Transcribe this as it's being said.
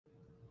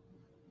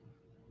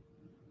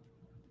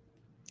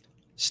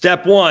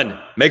Step 1,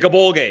 make a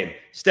bowl game.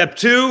 Step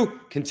 2,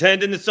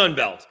 contend in the Sun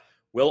Belt.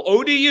 Will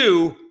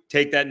ODU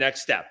take that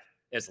next step?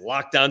 It's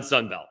Locked On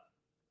Sun Belt.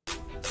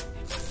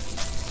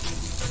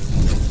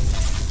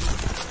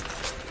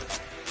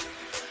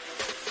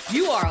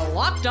 You are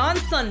Locked On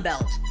Sun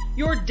Belt,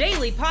 your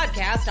daily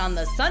podcast on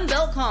the Sun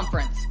Belt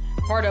Conference,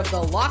 part of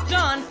the Locked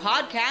On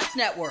Podcast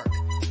Network,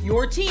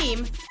 your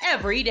team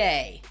every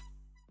day.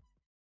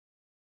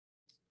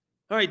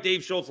 All right,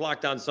 Dave Schultz,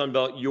 Locked On Sun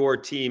Belt, your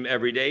team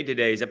every day.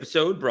 Today's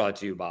episode brought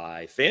to you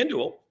by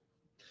FanDuel.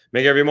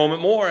 Make every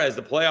moment more as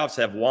the playoffs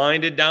have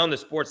winded down. The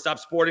sports stop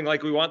sporting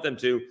like we want them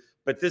to.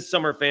 But this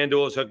summer,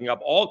 FanDuel is hooking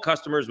up all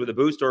customers with a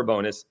boost or a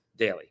bonus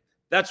daily.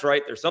 That's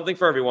right. There's something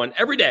for everyone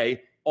every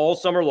day, all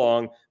summer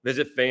long.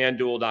 Visit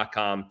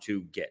FanDuel.com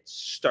to get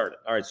started.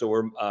 All right, so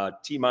we're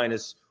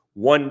T-minus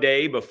 1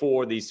 day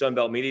before the Sun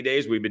Belt Media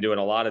Days. We've been doing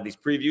a lot of these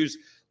previews.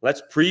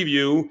 Let's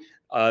preview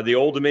the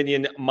Old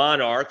Dominion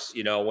Monarchs.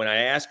 You know, when I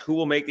ask who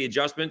will make the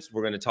adjustments,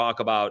 we're going to talk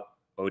about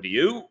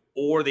ODU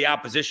or the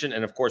opposition.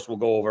 And, of course, we'll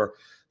go over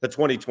the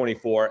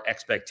 2024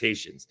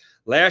 expectations.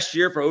 Last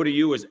year for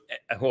ODU was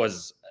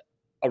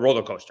a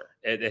roller coaster.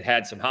 It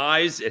had some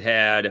highs. It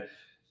had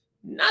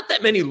not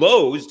that many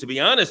lows, to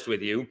be honest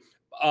with you,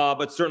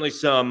 but certainly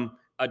some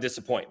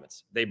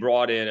disappointments. They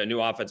brought in a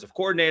new offensive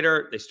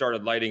coordinator. They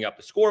started lighting up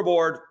the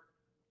scoreboard,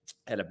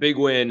 had a big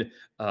win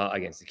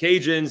against the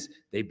Cajuns.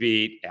 They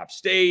beat App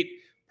State,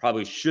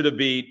 probably should have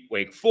beat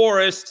Wake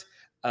Forest,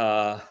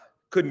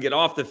 couldn't get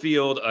off the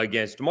field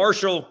against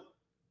Marshall.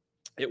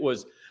 It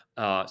was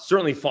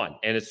certainly fun,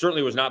 and it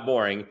certainly was not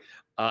boring.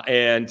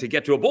 And to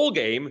get to a bowl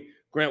game,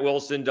 Grant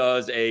Wilson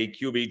does a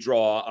QB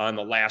draw on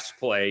the last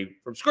play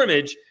from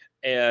scrimmage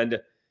and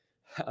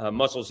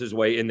muscles his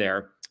way in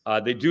there.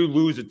 They do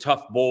lose a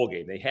tough bowl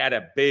game. They had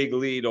a big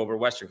lead over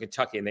Western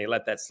Kentucky, and they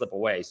let that slip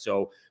away.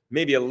 So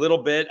maybe a little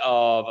bit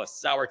of a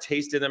sour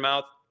taste in their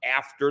mouth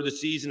after the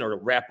season, or to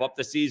wrap up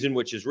the season,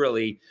 which is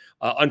really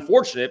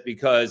unfortunate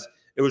because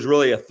it was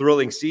really a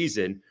thrilling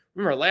season.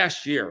 Remember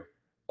last year,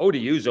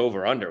 ODU's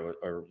over-under,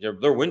 or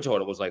their win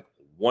total was like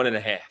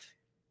 1.5.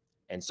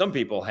 And some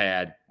people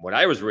had, what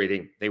I was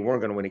reading, they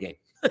weren't going to win a game.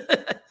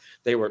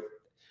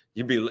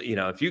 You'd be, you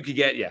know, if you could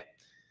get,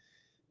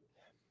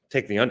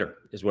 take the under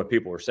is what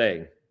people were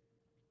saying.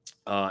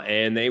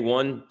 And they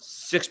won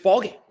 6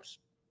 ball games,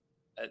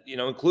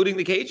 including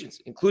the Cajuns,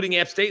 including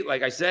App State.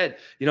 Like I said,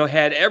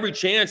 had every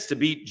chance to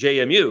beat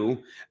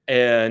JMU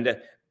and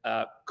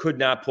could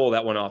not pull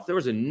that one off. There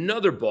was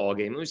another ball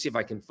game. Let me see if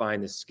I can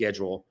find the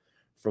schedule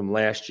from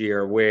last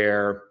year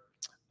where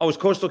it was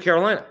Coastal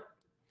Carolina.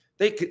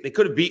 They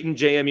could have beaten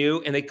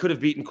JMU and they could have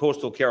beaten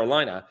Coastal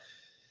Carolina.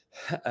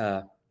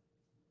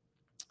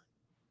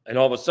 And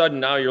all of a sudden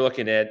now you're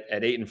looking at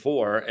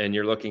 8-4 and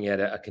you're looking at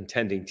a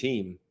contending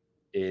team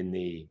in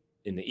the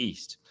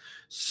East.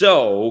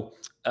 So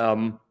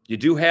you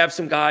do have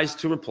some guys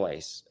to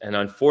replace. And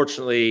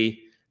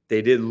unfortunately,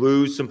 they did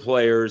lose some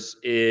players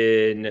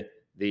in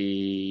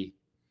the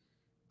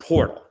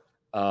portal.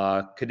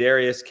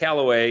 Kadarius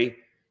Callaway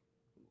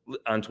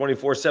on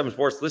 24/7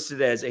 Sports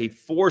listed as a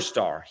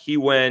 4-star. He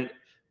went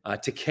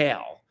to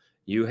Cal.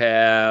 You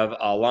have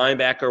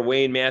linebacker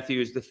Wayne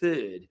Matthews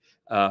III,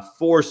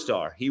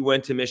 4-star. He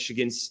went to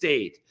Michigan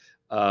State.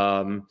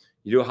 You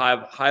do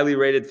have highly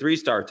rated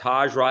 3-star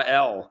Taj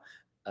Rael,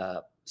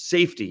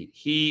 safety.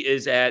 He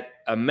is at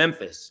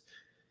Memphis.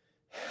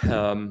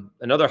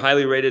 Another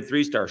highly rated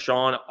 3-star,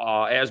 Sean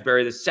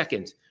Asbury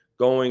II,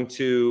 going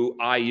to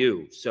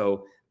IU.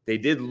 So they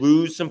did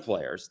lose some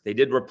players. They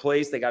did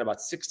replace. They got about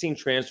 16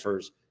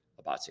 transfers,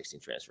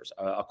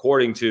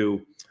 according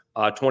to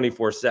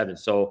 24/7.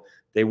 So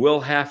they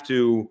will have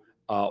to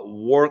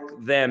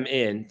work them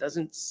in.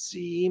 Doesn't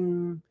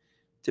seem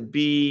to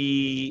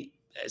be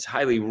as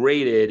highly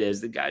rated as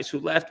the guys who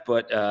left,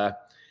 but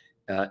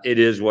it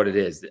is what it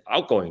is. The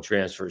outgoing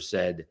transfers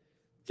said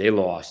they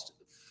lost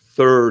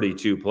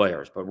 32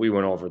 players, but we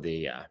went over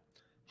the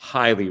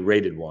highly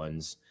rated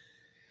ones,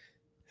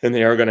 and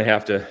they are going to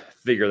have to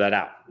figure that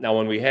out. Now,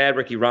 when we had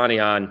Ricky Ronnie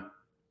on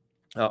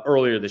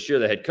earlier this year,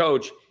 the head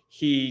coach,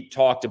 he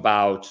talked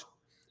about,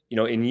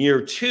 in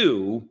year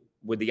 2,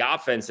 with the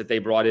offense that they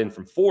brought in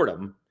from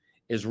Fordham,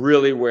 is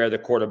really where the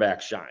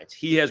quarterback shines.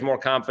 He has more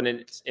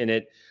confidence in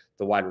it.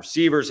 The wide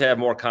receivers have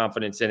more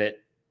confidence in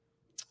it,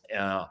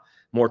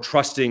 more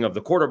trusting of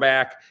the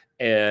quarterback,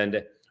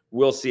 and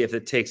we'll see if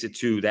it takes it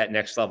to that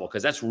next level,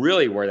 because that's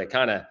really where they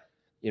kind of,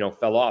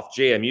 fell off.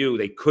 JMU,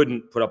 they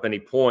couldn't put up any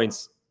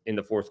points in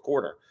the fourth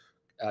quarter.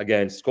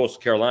 Against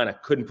Coastal Carolina,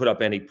 couldn't put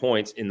up any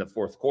points in the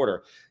fourth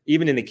quarter.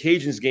 Even in the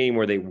Cajuns game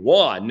where they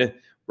won,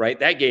 right,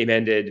 that game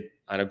ended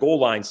on a goal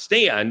line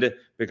stand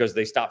because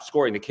they stopped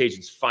scoring. The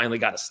Cajuns finally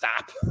got to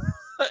stop,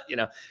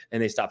 and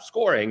they stopped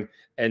scoring.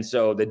 And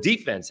so the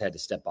defense had to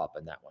step up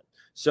in that one.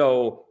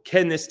 So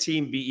can this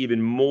team be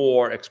even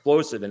more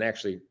explosive? And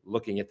actually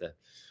looking at the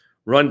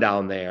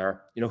rundown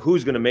there,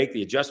 who's going to make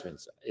the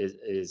adjustments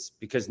is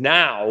because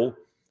now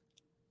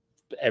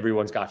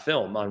everyone's got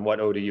film on what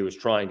ODU is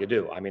trying to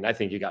do. I mean, I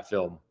think you got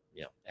film,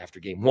 after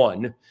game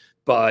 1,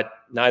 but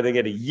now they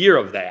get a year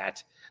of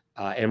that.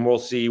 and we'll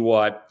see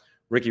what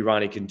Ricky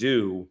Ronnie can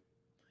do.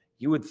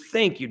 You would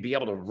think you'd be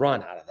able to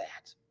run out of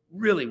that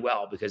really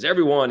well because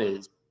everyone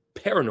is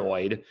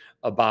paranoid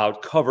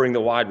about covering the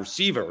wide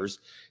receivers.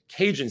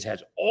 Cajuns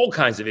had all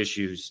kinds of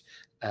issues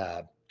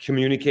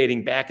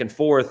communicating back and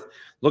forth,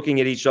 looking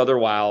at each other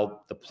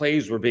while the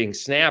plays were being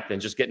snapped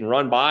and just getting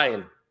run by,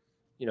 and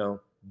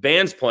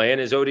band's playing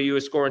as ODU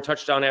is scoring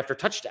touchdown after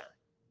touchdown.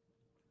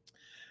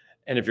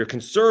 And if you're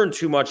concerned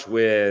too much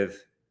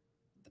with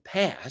the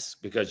pass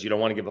because you don't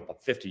want to give up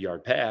a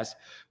 50-yard pass,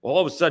 well,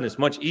 all of a sudden it's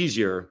much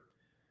easier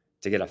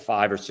to get a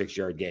 5 or 6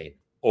 yard gain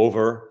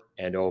over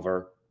and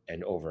over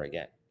and over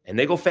again. And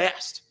they go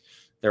fast.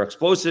 They're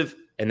explosive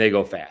and they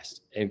go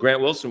fast. And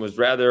Grant Wilson was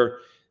rather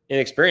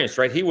inexperienced,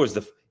 right? He was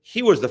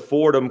the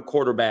Fordham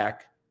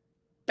quarterback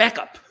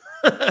backup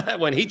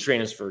when he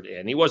transferred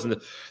in. He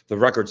wasn't the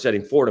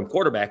record-setting Fordham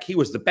quarterback. He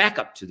was the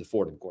backup to the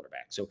Fordham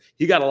quarterback. So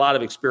he got a lot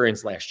of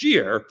experience last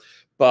year,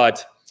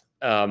 but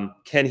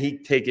can he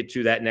take it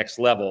to that next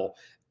level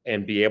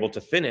and be able to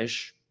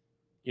finish?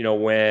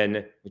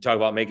 When we talk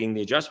about making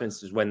the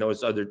adjustments is when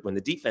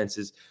the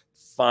defenses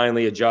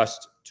finally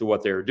adjust to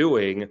what they're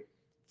doing,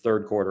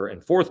 third quarter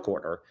and fourth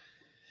quarter,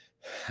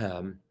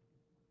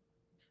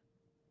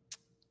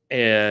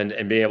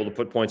 and be able to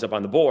put points up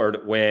on the board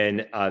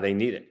when they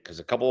need it. Because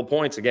a couple of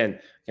points, again,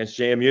 against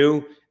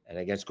JMU and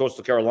against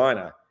Coastal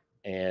Carolina.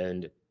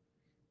 And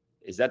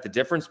is that the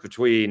difference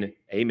between,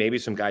 maybe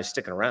some guys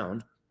sticking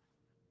around?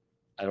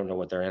 I don't know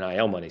what their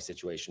NIL money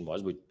situation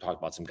was. We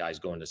talked about some guys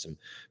going to some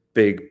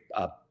big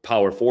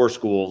Power 4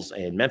 schools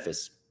in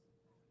Memphis.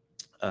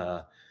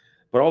 But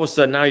all of a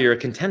sudden now you're a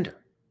contender,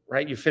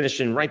 right? You're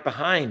finishing right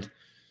behind,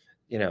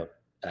 JMU,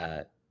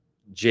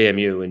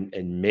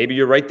 and maybe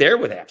you're right there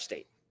with App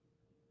State.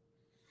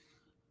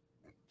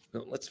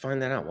 Well, let's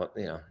find that out.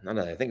 Now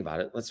that I think about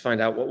it, let's find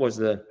out what was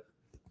the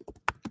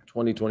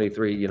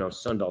 2023,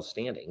 Sun Belt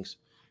standings.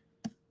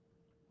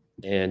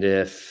 And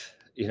if,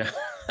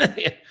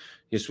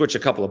 you switch a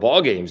couple of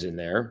ball games in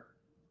there.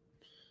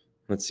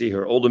 Let's see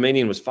here. Old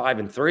Dominion was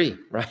 5-3,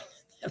 right?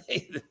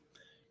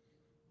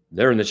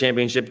 They're in the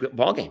championship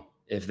ball game.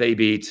 If they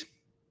beat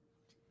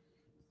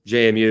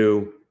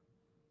JMU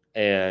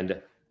and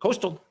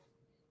Coastal,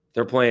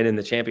 they're playing in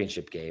the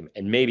championship game.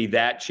 And maybe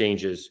that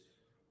changes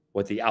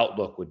what the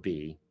outlook would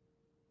be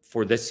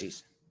for this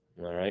season.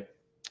 All right.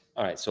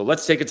 So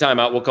let's take a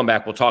timeout. We'll come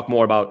back. We'll talk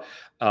more about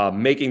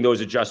making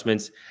those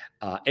adjustments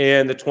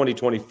and the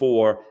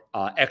 2024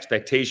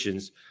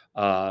 expectations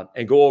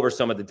and go over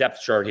some of the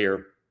depth chart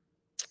here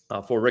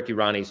for Ricky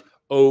Ronnie's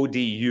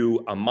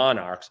ODU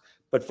Monarchs.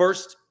 But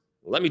first,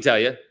 let me tell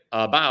you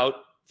about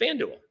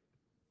FanDuel.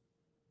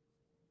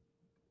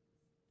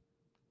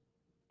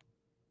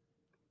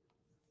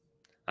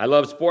 I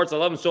love sports. I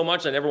love them so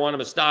much. I never want them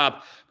to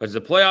stop. But as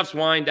the playoffs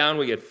wind down,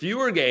 we get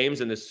fewer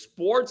games, and the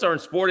sports aren't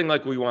sporting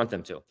like we want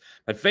them to.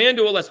 But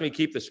FanDuel lets me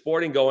keep the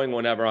sporting going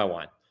whenever I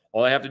want.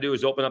 All I have to do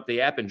is open up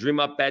the app and dream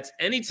up bets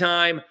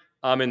anytime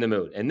I'm in the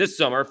mood. And this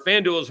summer,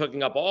 FanDuel is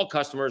hooking up all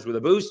customers with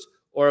a boost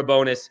or a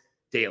bonus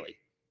daily.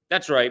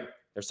 That's right.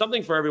 There's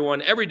something for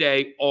everyone every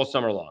day, all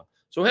summer long.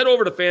 So head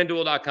over to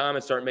FanDuel.com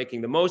and start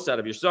making the most out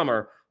of your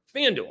summer.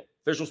 FanDuel,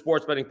 official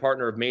sports betting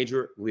partner of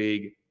Major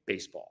League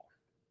Baseball.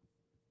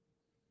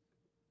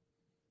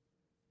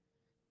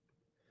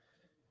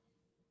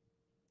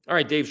 All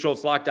right, Dave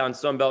Schultz, Lockdown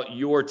Sunbelt,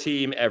 your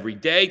team every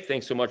day.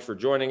 Thanks so much for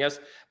joining us.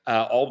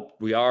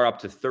 We are up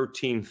to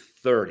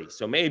 1330,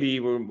 so maybe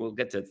we'll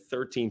get to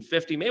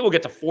 1350. Maybe we'll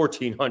get to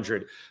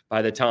 1400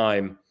 by the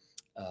time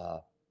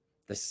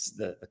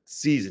the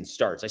season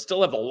starts. I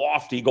still have a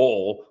lofty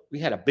goal. We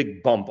had a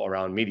big bump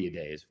around Media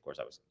Days. Of course,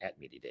 I was at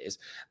Media Days.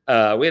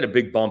 We had a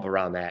big bump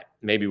around that.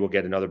 Maybe we'll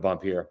get another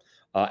bump here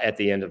at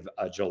the end of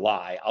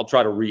July. I'll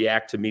try to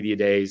react to Media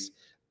Days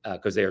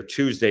because they are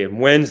Tuesday and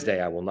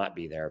Wednesday. I will not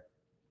be there.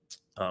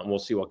 We'll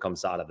see what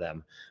comes out of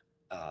them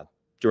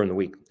during the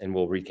week, and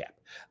we'll recap.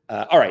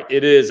 All right,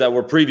 it is.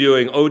 We're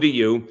previewing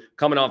ODU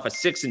coming off a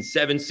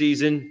 6-7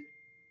 season.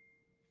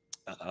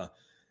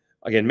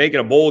 Again, making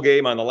a bowl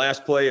game on the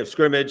last play of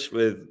scrimmage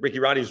with Ricky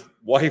Ronnie's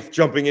wife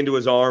jumping into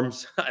his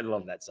arms. I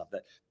love that stuff.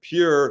 That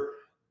pure,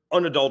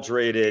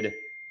 unadulterated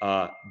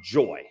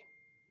joy.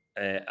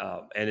 And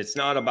it's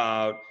not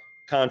about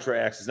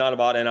contracts. It's not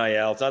about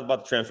NIL. It's not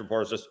about the transfer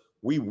portal. It's just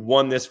we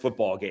won this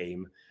football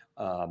game.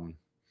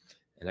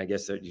 And I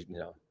guess that,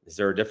 is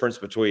there a difference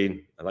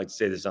between, I'd like to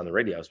say this on the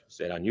radio,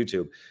 say it on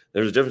YouTube.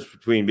 There's a difference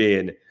between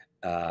being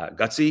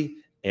gutsy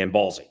and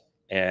ballsy.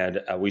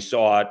 And we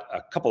saw it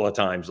a couple of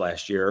times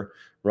last year,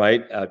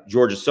 right?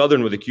 Georgia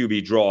Southern with a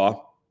QB draw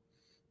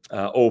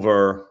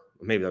over,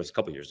 maybe that was a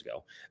couple years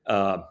ago.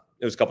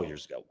 It was a couple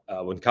years ago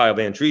when Kyle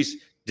Van Treese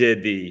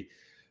did the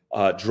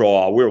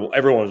draw.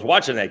 Everyone was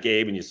watching that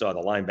game, and you saw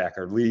the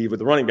linebacker leave with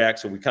the running back,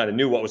 so we kind of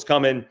knew what was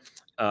coming.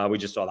 We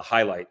just saw the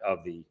highlight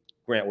of the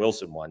Grant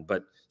Wilson one,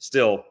 but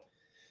still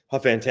a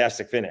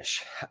fantastic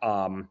finish.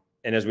 And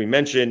as we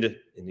mentioned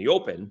in the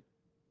open,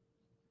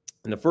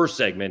 in the first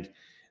segment,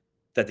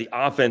 that the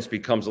offense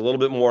becomes a little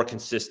bit more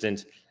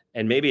consistent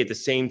and maybe at the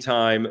same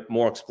time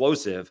more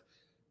explosive.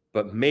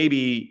 but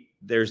maybe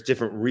there's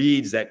different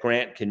reads that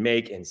Grant can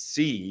make and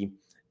see.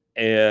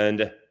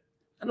 And I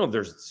don't know if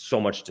there's so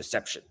much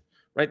deception,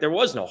 right? There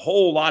wasn't a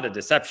whole lot of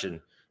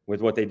deception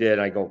with what they did.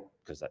 I go,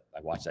 because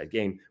I watched that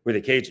game with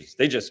the Cajuns.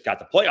 They just got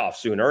the playoff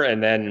sooner,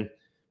 and then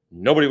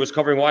nobody was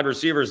covering wide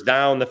receivers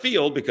down the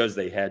field because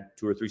they had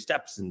 2 or 3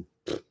 steps and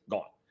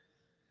gone.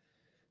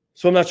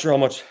 So I'm not sure how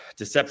much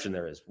deception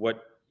there is.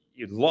 What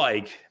you'd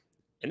like,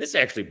 and this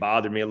actually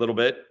bothered me a little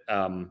bit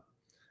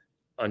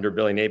under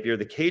Billy Napier,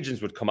 the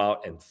Cajuns would come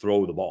out and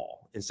throw the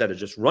ball instead of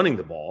just running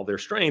the ball. Their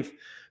strength,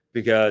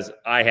 because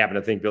I happen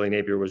to think Billy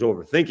Napier was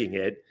overthinking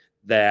it,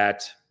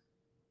 that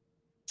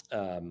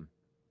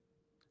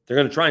they're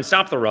going to try and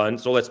stop the run,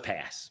 so let's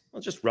pass.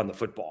 Let's just run the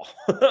football,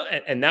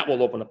 and that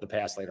will open up the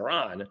pass later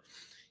on.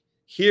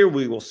 Here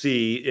we will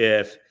see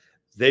if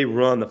they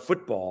run the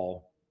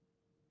football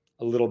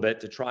a little bit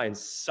to try and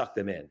suck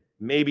them in,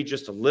 maybe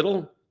just a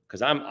little,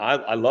 because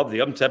I love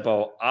the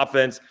up-tempo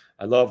offense.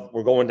 I love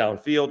we're going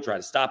downfield, try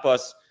to stop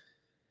us.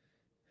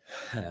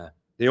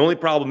 The only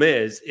problem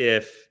is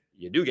if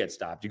you do get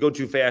stopped, you go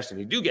too fast and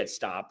you do get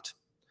stopped,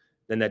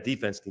 then that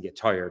defense can get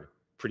tired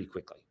pretty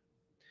quickly.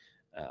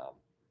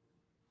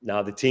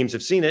 Now the teams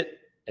have seen it,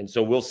 and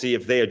so we'll see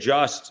if they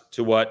adjust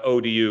to what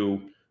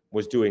ODU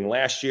was doing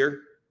last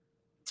year.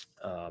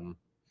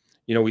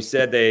 We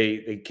said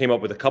they came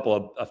up with a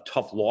couple of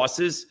tough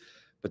losses,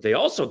 but they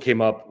also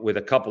came up with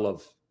a couple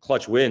of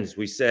clutch wins.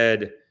 We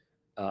said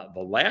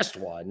the last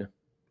one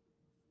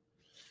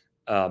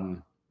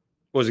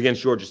was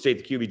against Georgia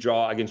State, the QB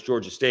draw against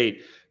Georgia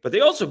State, but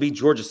they also beat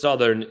Georgia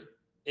Southern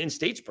in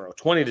Statesboro,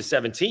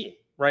 20-17,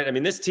 right? I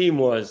mean, this team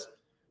was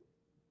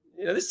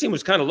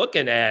kind of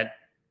looking at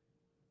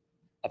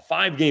a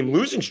 5-game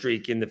losing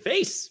streak in the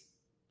face.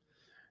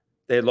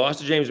 They had lost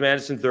to James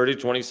Madison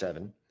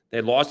 30-27. They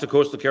had lost to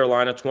Coastal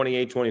Carolina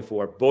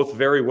 28-24, both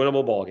very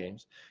winnable ball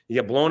games. You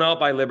get blown out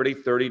by Liberty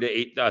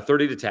 30-10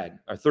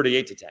 or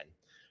 38-10.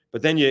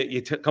 But then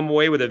you come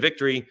away with a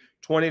victory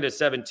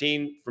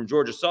 20-17 from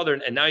Georgia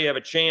Southern, and now you have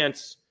a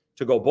chance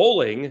to go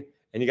bowling,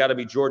 and you got to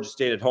beat Georgia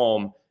State at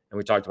home. And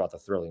we talked about the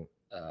thrilling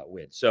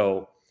win.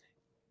 So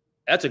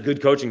that's a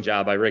good coaching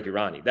job by Ricky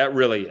Ronnie. That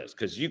really is,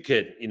 because you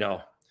could,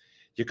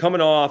 you're coming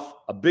off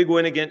a big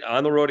win again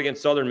on the road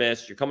against Southern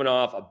Miss. You're coming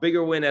off a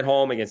bigger win at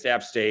home against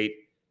App State.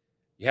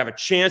 You have a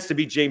chance to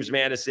beat James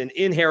Madison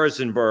in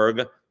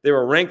Harrisonburg. They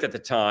were ranked at the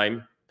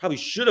time. Probably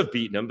should have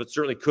beaten them, but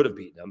certainly could have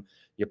beaten them.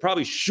 You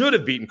probably should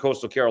have beaten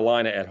Coastal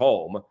Carolina at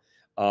home.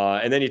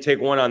 And then you take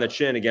one on the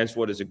chin against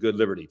what is a good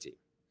Liberty team.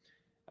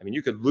 I mean,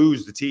 you could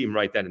lose the team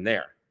right then and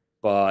there.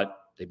 But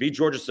they beat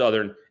Georgia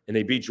Southern and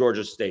they beat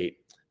Georgia State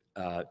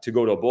to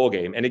go to a bowl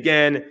game. And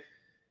again,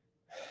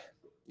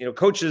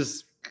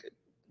 coaches,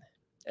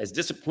 as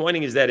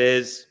disappointing as that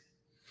is,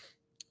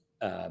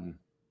 to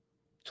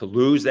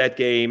lose that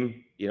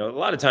game, a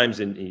lot of times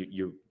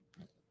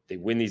they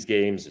win these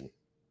games and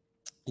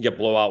you get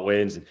blowout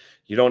wins and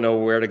you don't know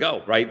where to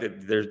go, right?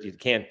 You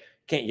can't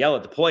yell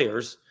at the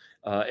players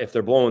if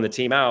they're blowing the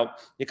team out.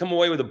 You come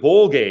away with a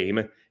bowl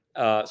game.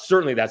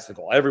 Certainly that's the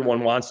goal.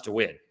 Everyone wants to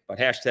win, but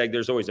hashtag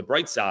there's always a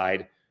bright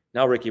side.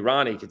 Now Ricky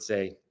Ronnie could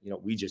say,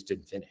 we just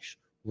didn't finish.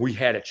 We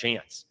had a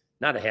chance.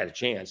 Not had a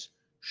chance.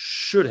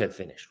 Should have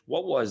finished.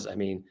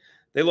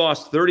 They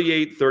lost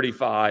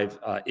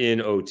 38-35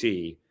 in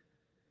OT.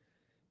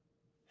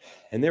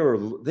 And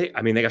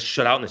they got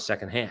shut out in the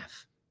second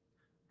half,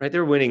 right? They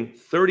were winning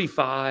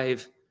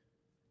 35-14.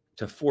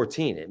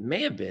 It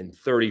may have been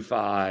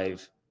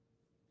 35.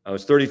 It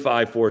was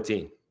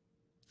 35-14,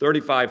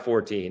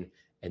 35-14,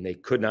 and they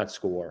could not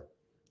score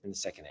in the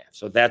second half.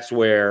 So that's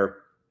where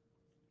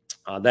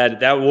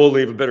that will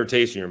leave a bitter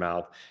taste in your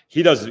mouth.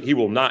 He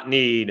will not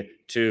need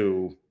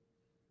to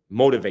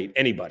motivate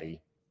anybody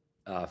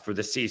for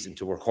this season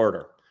to work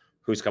harder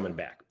who's coming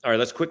back. All right,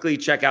 let's quickly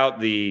check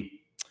out the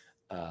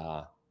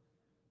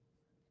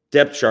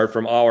depth chart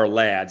from our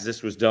lads.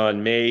 This was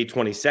done May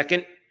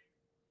 22nd,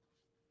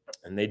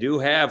 and they do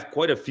have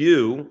quite a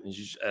few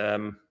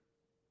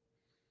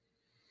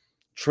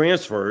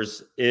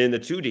transfers in the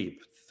 2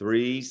 deep,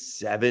 3,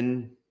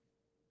 7.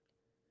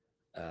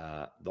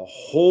 The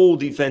whole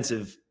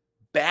defensive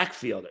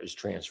backfield is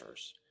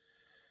transfers.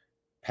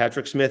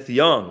 Patrick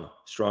Smith-Young,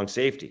 strong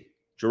safety.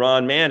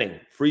 Jerron Manning,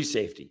 free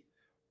safety.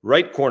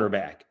 Right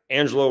cornerback,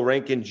 Angelo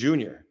Rankin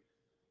Jr.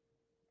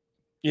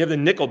 You have the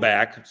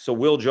nickelback, so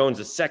Will Jones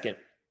II.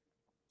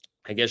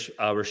 I guess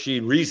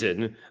Rashid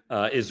Reason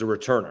is the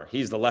returner.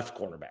 He's the left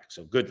cornerback.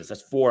 So goodness,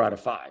 that's 4 out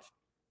of 5.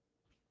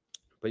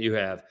 But you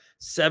have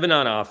 7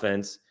 on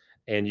offense,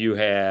 and you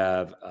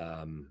have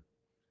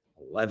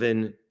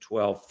 11,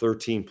 12,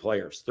 13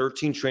 players.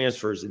 13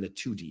 transfers in the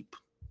 2 deep.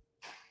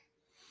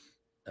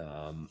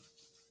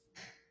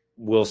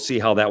 We'll see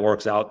how that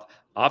works out.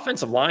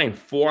 Offensive line,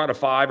 4 out of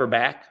 5 are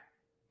back.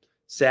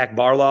 Zach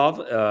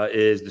Barlov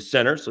is the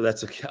center, so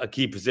that's a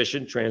key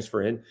position,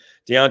 transfer in.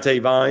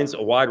 Deontay Vines,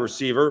 a wide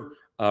receiver,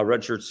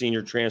 redshirt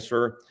senior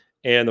transfer.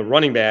 And the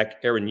running back,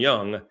 Aaron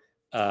Young,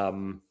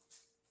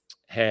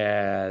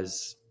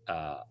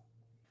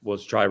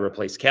 was trying to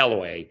replace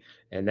Callaway,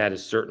 and that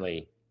is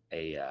certainly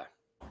a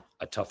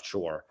a tough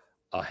chore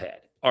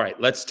ahead. All right,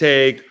 let's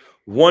take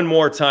one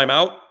more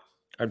timeout.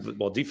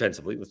 Well,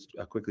 defensively, let's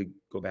quickly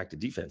go back to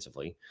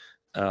defensively.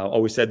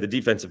 Always said the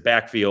defensive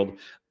backfield,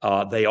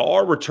 they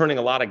are returning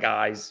a lot of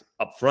guys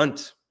up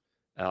front.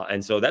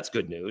 And so that's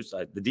good news.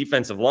 The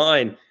defensive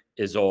line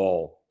is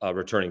all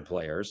returning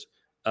players.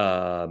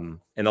 And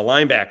the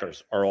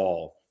linebackers are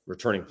all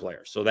returning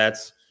players. So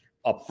that's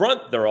up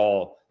front. They're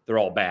all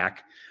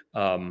back.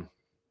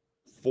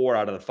 4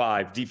 out of the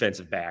 5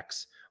 defensive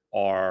backs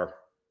are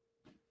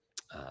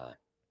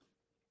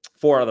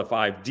 4 out of the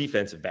 5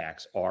 defensive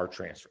backs are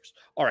transfers.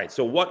 All right.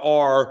 So what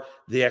are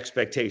the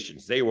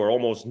expectations? They were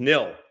almost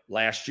nil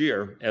last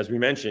year, as we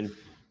mentioned.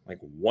 Like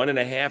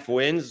 1.5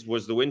 wins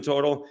was the win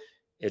total.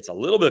 It's a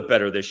little bit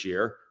better this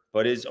year,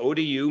 but is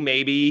ODU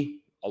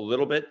maybe a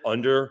little bit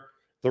under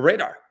the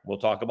radar? We'll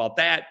talk about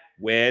that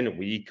when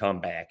we come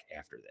back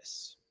after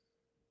this.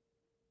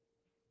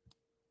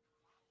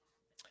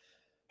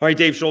 All right,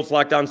 Dave Schultz,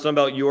 Locked On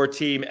Sunbelt, your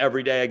team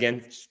every day.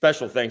 Again,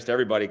 special thanks to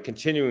everybody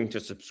continuing to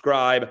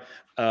subscribe.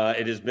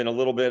 It has been a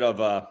little bit of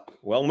a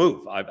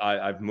move.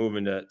 I've moved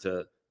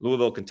into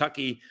Louisville,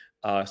 Kentucky,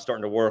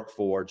 starting to work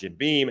for Jim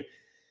Beam,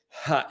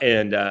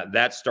 and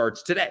that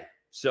starts today.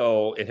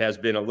 So it has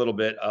been a little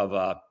bit of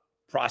a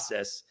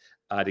process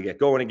to get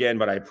going again,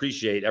 but I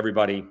appreciate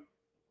everybody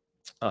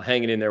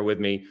hanging in there with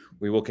me.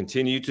 We will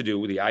continue to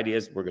do the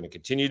ideas. We're going to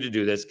continue to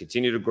do this,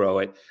 continue to grow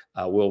it.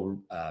 We'll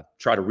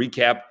try to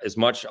recap as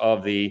much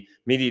of the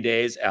media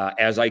days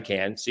as I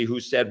can, see who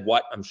said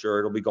what. I'm sure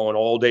it'll be going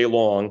all day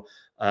long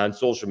on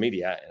social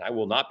media, and I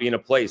will not be in a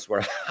place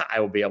where I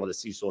will be able to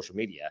see social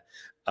media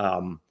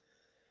on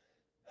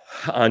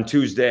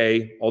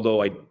Tuesday,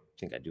 although I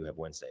think I do have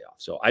Wednesday off.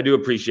 So I do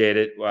appreciate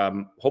it.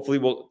 Hopefully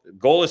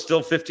goal is still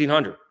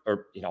 1,500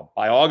 or,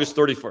 by August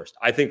 31st.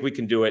 I think we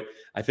can do it.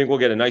 I think we'll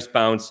get a nice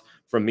bounce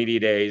from media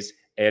days.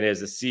 And as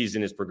the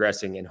season is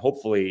progressing, and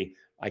hopefully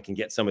I can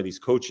get some of these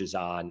coaches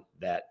on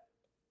that,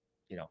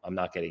 I'm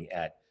not getting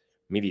at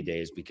media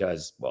days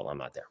because, well, I'm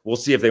not there. We'll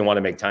see if they want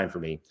to make time for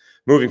me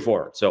moving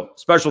forward. So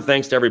special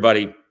thanks to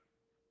everybody.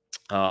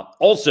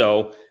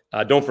 Also,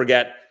 don't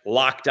forget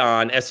Locked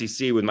On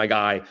SEC with my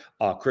guy,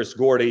 Chris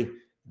Gordy.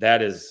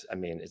 That is,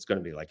 it's going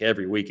to be like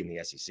every week in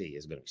the SEC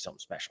is going to be something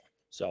special.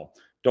 So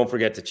don't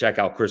forget to check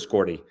out Chris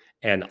Gordy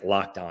and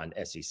Locked On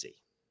SEC.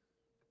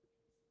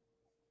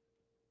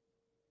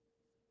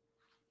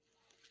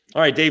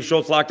 All right, Dave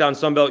Schultz, Locked On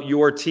Sunbelt,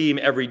 your team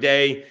every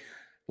day.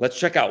 Let's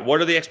check out,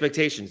 what are the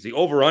expectations? The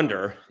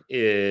over-under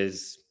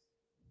is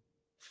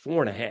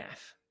 4.5.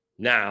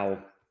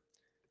 Now,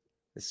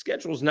 the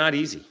schedule is not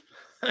easy,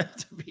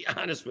 to be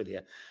honest with you.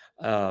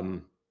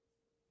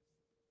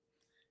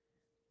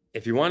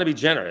 If you want to be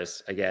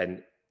generous,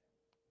 again,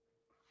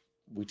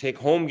 we take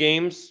home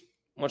games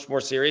much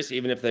more serious,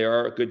 even if they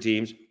are good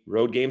teams.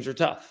 Road games are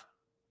tough.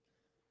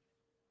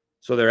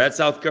 So they're at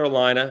South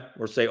Carolina,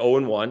 or say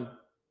 0-1.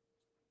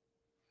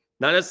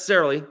 Not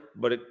necessarily,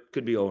 but it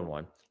could be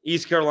 0-1.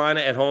 East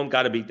Carolina at home,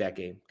 got to beat that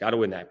game. Got to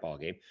win that ball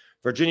game.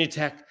 Virginia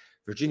Tech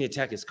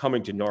is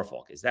coming to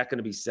Norfolk. Is that going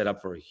to be set up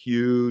for a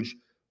huge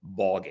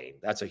ball game?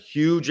 That's a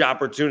huge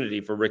opportunity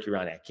for Ricky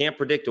Ronnie. I can't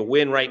predict a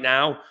win right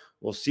now.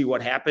 We'll see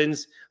what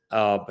happens,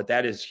 but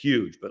that is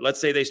huge. But let's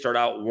say they start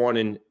out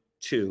 1-2.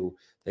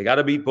 They got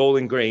to beat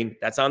Bowling Green.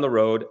 That's on the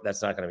road.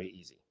 That's not going to be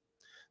easy.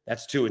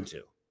 That's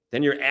 2-2.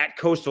 Then you're at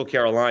Coastal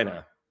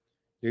Carolina.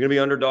 You're going to be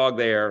underdog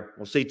there.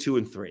 We'll say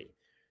 2-3.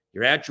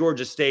 You're at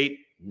Georgia State.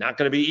 Not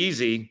going to be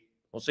easy.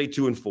 We'll say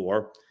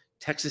 2-4.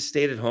 Texas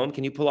State at home.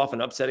 Can you pull off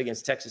an upset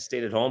against Texas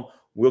State at home?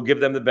 We'll give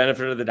them the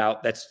benefit of the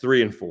doubt. That's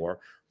 3-4.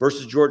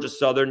 Versus Georgia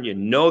Southern,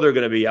 they're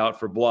going to be out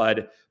for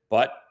blood,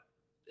 but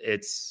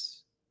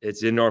it's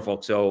in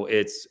Norfolk, so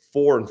it's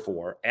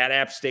 4-4. At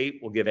App State,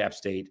 we'll give App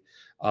State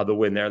the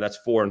win there. That's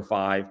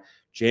 4-5.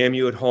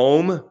 JMU at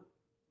home. All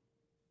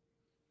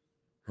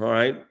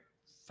right,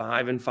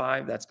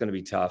 5-5. That's going to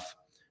be tough.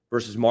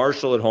 Versus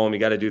Marshall at home, you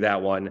got to do that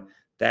one.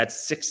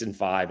 That's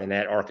 6-5. And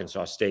at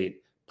Arkansas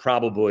State,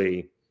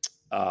 probably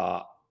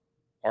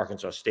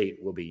Arkansas State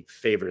will be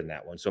favored in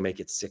that one. So make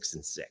it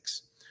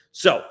 6-6.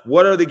 So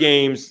what are the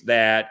games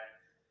that,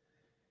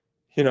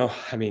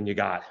 you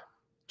got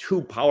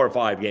two Power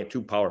 5 games,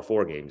 2 Power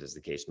 4 games, as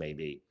the case may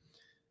be.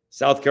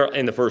 South Carolina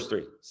in the first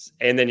 3.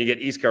 And then you get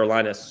East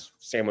Carolina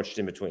sandwiched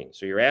in between.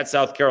 So you're at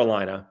South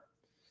Carolina.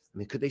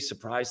 Could they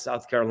surprise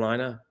South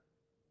Carolina?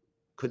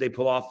 Could they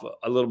pull off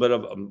a little bit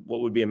of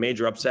what would be a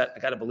major upset? I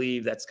got to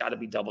believe that's got to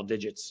be double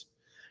digits.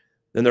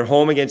 Then they're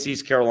home against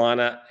East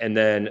Carolina and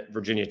then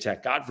Virginia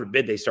Tech. God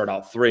forbid they start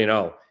out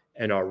 3-0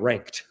 and are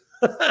ranked.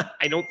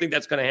 I don't think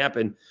that's going to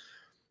happen.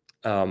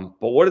 But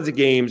what are the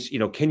games?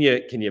 Can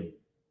you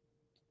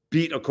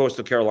beat a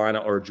Coastal Carolina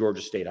or a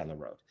Georgia State on the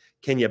road?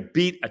 Can you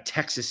beat a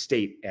Texas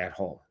State at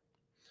home?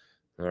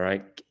 All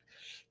right.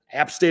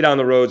 App State on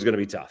the road is going to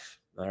be tough.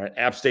 All right.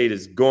 App State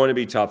is going to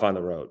be tough on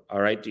the road. All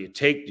right. Do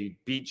you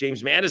beat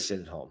James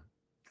Madison at home?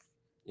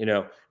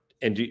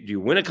 And do you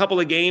win a couple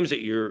of games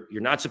that you're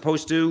not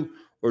supposed to,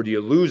 or do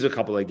you lose a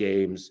couple of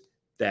games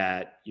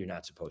that you're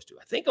not supposed to.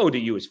 I think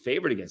ODU is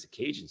favored against the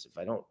Cajuns. If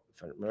I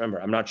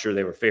remember, I'm not sure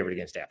they were favored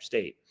against App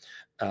State.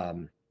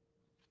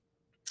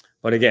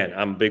 But again,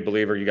 I'm a big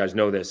believer. You guys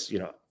know this,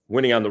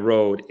 winning on the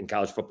road in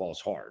college football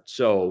is hard.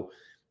 So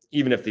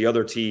even if the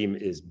other team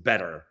is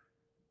better,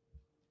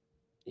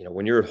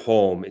 when you're at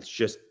home,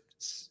 it's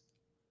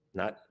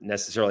not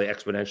necessarily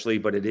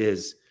exponentially, but it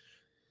is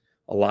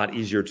a lot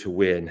easier to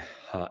win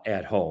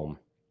at home.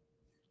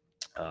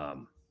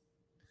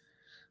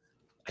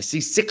 I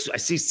see six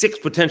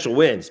potential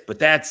wins, but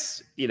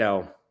that's,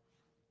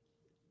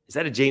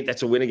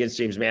 that's a win against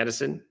James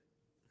Madison.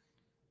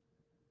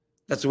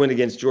 That's a win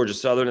against Georgia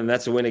Southern, and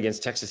that's a win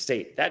against Texas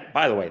State. That,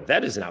 by the way,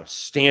 that is an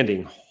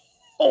outstanding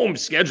home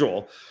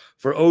schedule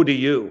for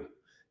ODU.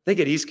 They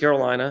get East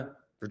Carolina,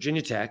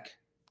 Virginia Tech,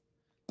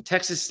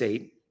 Texas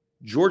State,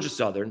 Georgia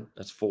Southern,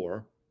 that's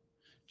 4.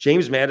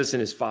 James Madison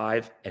is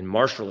 5, and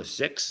Marshall is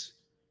 6.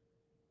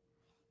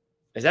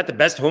 Is that the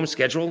best home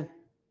schedule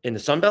in the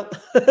Sun Belt?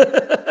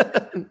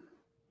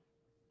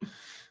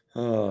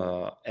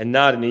 And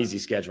not an easy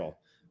schedule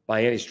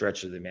by any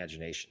stretch of the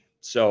imagination.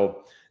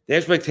 So the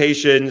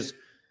expectations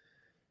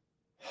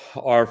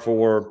are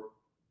for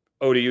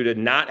ODU to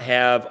not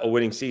have a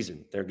winning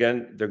season. They're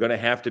going to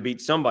have to beat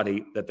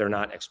somebody that they're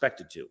not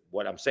expected to.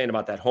 What I'm saying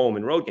about that home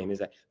and road game is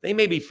that they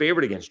may be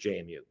favored against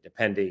JMU,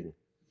 depending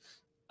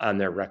on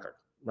their record,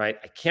 right?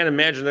 I can't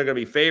imagine they're going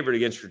to be favored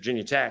against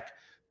Virginia Tech,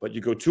 but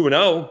you go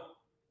 2-0,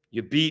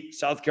 you beat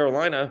South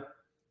Carolina,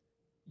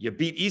 you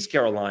beat East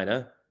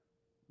Carolina,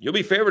 you'll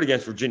be favored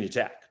against Virginia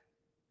Tech.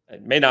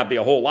 It may not be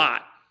a whole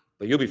lot,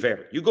 but you'll be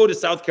favored. You go to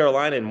South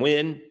Carolina and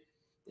win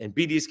and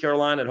beat East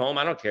Carolina at home,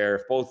 I don't care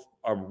if both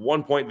are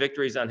 1-point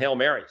victories on Hail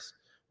Marys,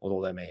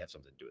 although that may have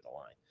something to do with the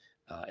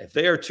line. If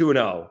they are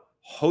 2-0,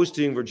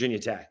 hosting Virginia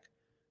Tech,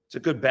 it's a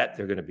good bet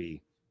they'll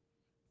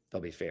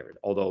be favored.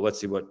 Although let's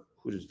see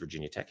who does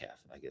Virginia Tech have?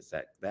 I guess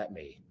that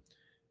may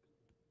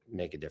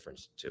make a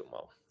difference too.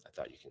 Well, I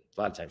thought you can.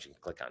 A lot of times you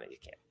can click on it, you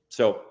can't.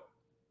 So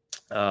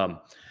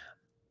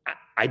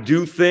I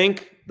do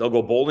think they'll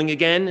go bowling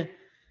again.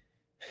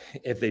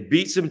 If they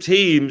beat some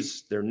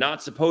teams they're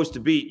not supposed to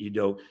beat, you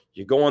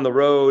go on the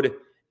road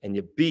and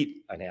you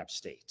beat an App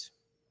State.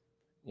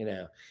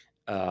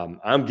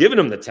 I'm giving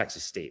them the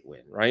Texas State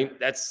win, right?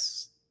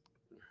 That's,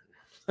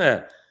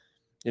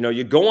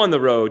 you go on the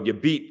road, you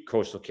beat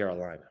Coastal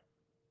Carolina.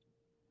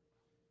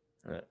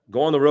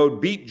 Go on the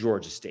road, beat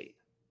Georgia State.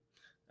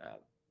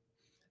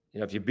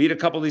 If you beat a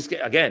couple of these,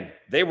 again,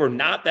 they were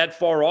not that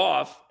far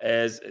off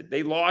as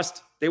they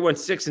lost. They went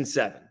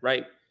 6-7,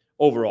 right?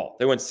 Overall,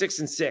 they went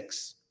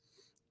 6-6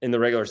 in the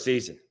regular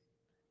season.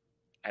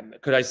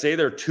 Could I say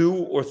they're 2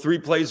 or 3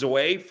 plays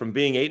away from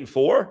being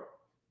 8-4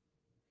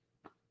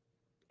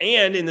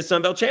 and in the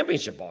Sun Belt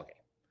Championship ballgame?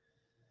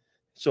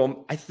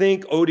 So I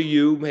think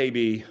ODU may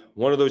be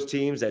one of those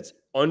teams that's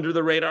under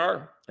the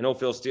radar. I know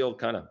Phil Steele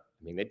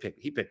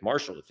he picked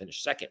Marshall to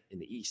finish second in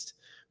the East,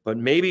 but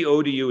maybe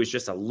ODU is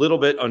just a little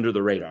bit under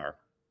the radar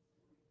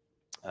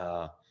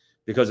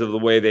because of the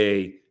way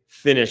they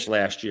finished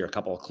last year. A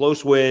couple of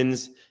close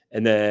wins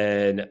and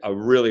then a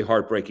really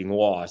heartbreaking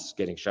loss,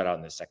 getting shut out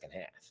in the second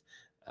half.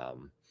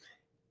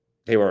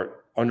 They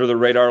were under the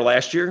radar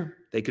last year.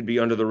 They could be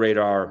under the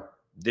radar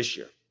this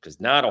year because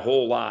not a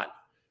whole lot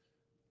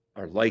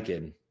are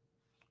liking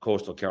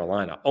Coastal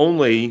Carolina.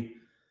 Only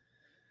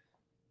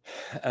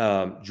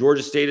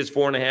Georgia State is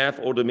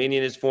 4.5. Old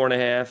Dominion is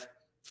 4.5.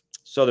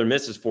 Southern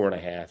Miss is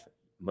 4.5.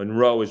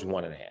 Monroe is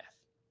 1.5.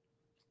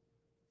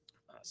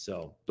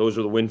 So those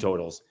are the win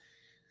totals.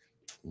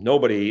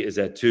 Nobody is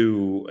at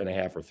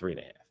 2.5 or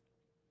 3.5.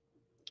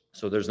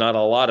 So there's not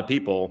a lot of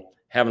people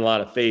having a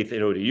lot of faith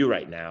in ODU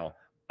right now.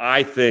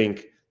 I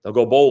think they'll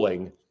go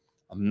bowling.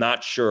 I'm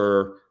not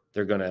sure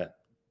they're going to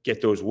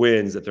get those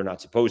wins that they're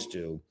not supposed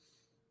to.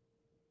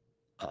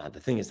 The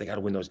thing is, they got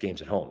to win those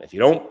games at home. If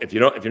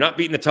you're not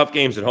beating the tough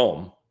games at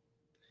home,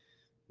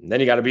 then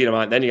you got to beat them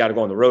on. Then you got to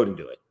go on the road and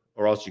do it,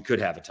 or else you could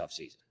have a tough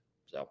season.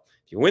 So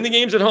if you win the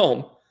games at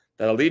home,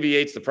 that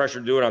alleviates the pressure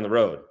to do it on the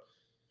road.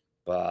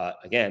 But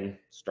again,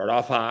 start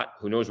off hot.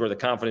 Who knows where the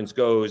confidence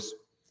goes?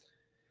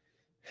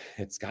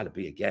 It's got to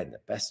be, again, the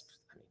best.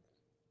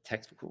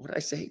 What did I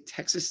say?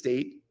 Texas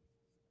State,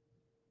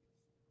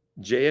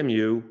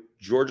 JMU,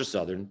 Georgia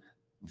Southern,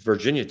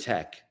 Virginia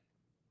Tech,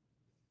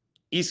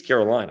 East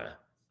Carolina,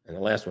 and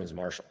the last one's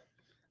Marshall.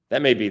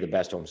 That may be the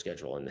best home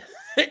schedule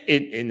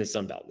in the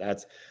Sun Belt.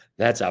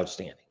 That's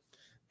outstanding.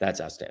 That's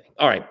outstanding.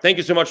 All right. Thank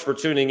you so much for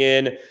tuning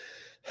in.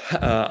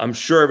 I'm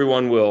sure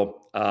everyone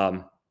will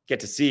get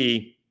to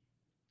see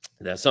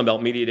the Sun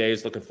Belt Media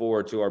Days. Looking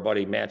forward to our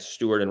buddy Matt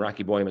Stewart and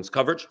Rocky Boyman's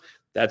coverage.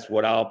 That's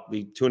what I'll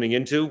be tuning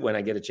into when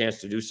I get a chance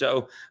to do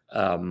so.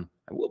 I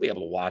will be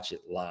able to watch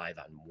it live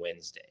on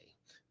Wednesday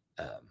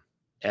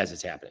as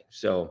it's happening.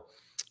 So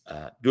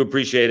do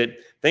appreciate it.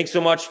 Thanks so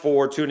much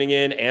for tuning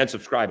in and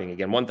subscribing.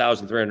 Again,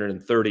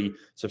 1,330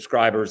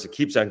 subscribers. It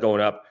keeps on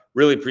going up.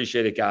 Really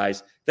appreciate it,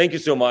 guys. Thank you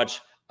so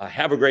much.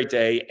 Have a great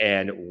day,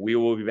 and we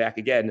will be back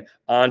again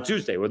on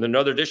Tuesday with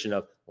another edition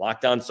of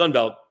Locked On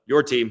Sunbelt,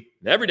 your team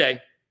every day.